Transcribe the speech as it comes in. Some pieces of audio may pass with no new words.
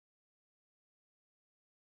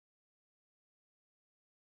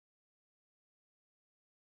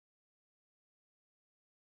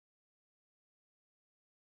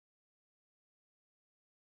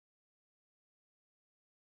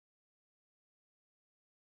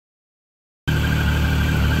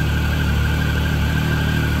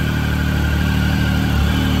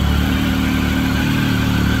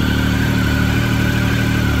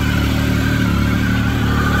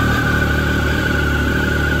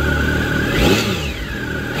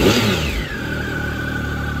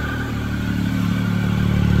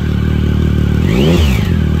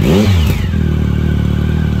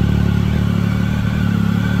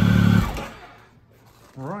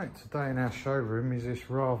our showroom is this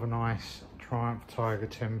rather nice Triumph-Tiger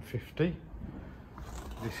 1050.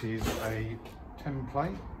 This is a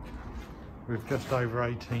template with just over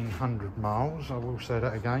 1800 miles. I will say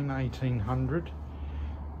that again, 1800.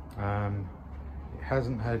 It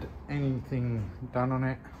hasn't had anything done on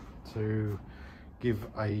it to give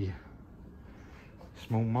a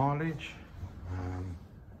small mileage.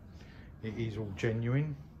 It is all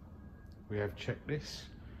genuine. We have checked this.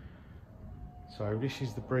 So this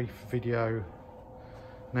is the brief video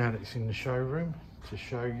now that it's in the showroom to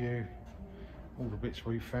show you all the bits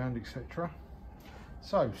we found, etc.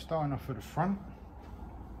 So starting off at the front,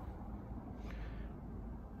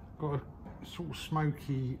 got a sort of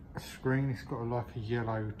smoky screen. It's got like a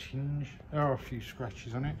yellow tinge. There are a few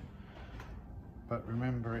scratches on it, but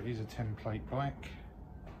remember it is a template bike.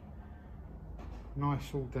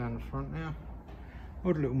 Nice all down the front now.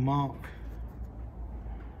 Odd little mark,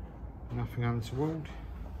 nothing untoward.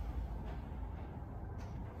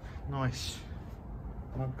 Nice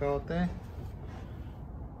mud guard there.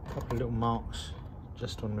 Couple of little marks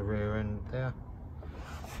just on the rear end there.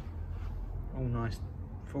 All nice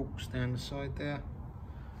forks down the side there.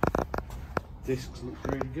 Discs look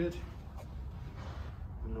really good,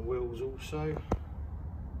 and the wheels also.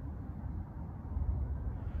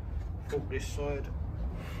 Fork this side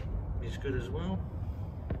is good as well.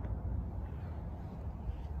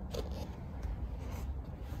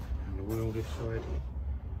 And the wheel this side,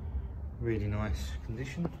 really nice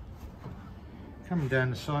condition. Coming down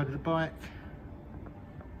the side of the bike,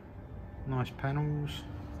 nice panels,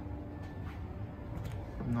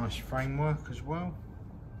 nice framework as well.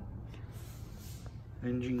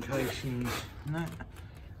 Engine casings and that.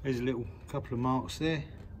 There's a little couple of marks there.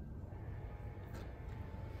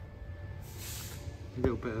 A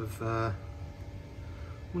little bit of,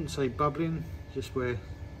 wouldn't say bubbling, just where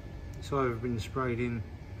it's either been sprayed in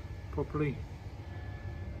properly,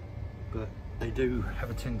 but they do have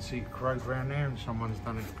a tendency to corrode around there, and someone's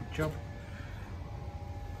done a good job.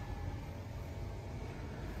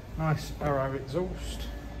 Nice Arai exhaust.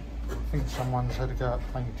 I think someone's had to go out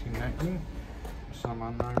painting that in for some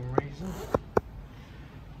unknown reason.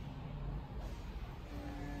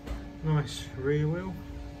 Nice rear wheel.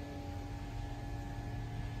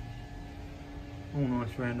 All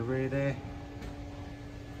nice round the rear there.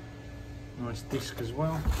 Nice disc as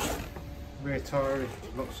well. Rear tyre,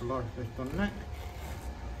 lots of life left on that.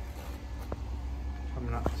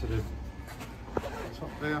 Coming up to the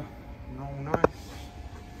top there, and all nice.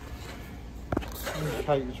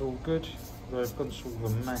 Indicators all good. They've got sort of a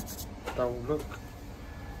matte, dull look.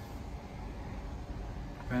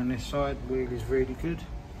 Around this side, wheel is really good.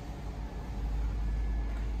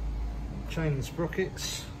 Chain and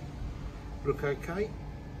sprockets look okay.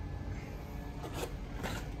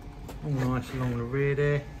 All nice along the rear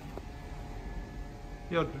there.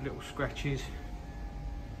 The odd little scratches,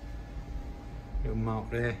 little mark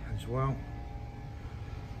there as well.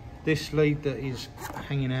 This lead that is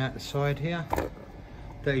hanging out the side here,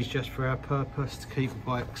 that is just for our purpose, to keep the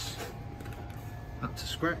bikes up to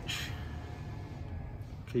scratch,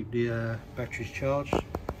 keep the batteries charged.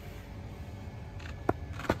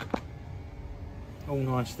 All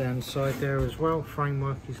nice down the side there as well,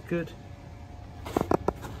 framework is good.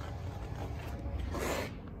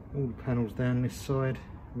 All the panels down this side,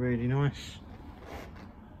 really nice.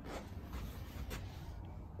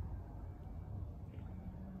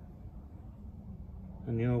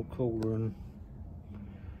 And the old cooler and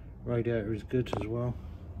radiator is good as well.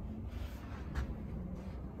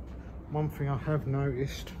 One thing I have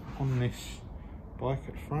noticed on this bike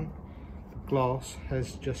at the front, the glass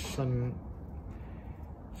has just some,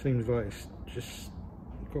 seems like it's just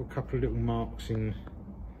got a couple of little marks in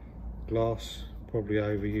glass, probably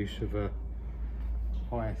overuse of a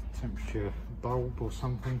high temperature bulb or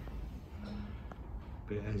something,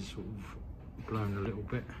 but it has sort of blown a little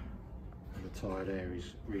bit. And the tyre there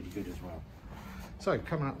is really good as well. So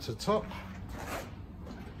coming up to the top,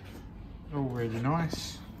 all really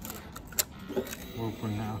nice. We'll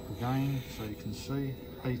bring that up again so you can see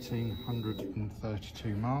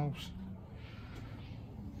 1832 miles.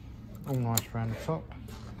 All nice around the top.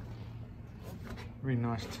 Really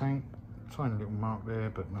nice tank. Tiny little mark there,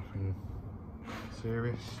 but nothing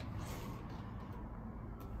serious.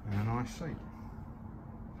 And a nice seat.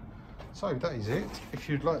 So that is it. If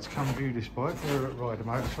you'd like to come view this bike, we're at Ryder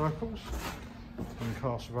Motorcycles in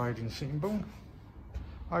Castle Road in Sittingbourne.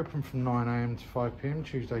 Open from 9 AM to 5 PM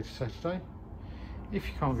Tuesday to Saturday. If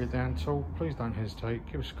you can't get down at all, please don't hesitate,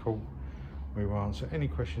 give us a call. We will answer any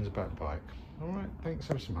questions about the bike. Alright, thanks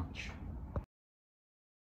ever so much.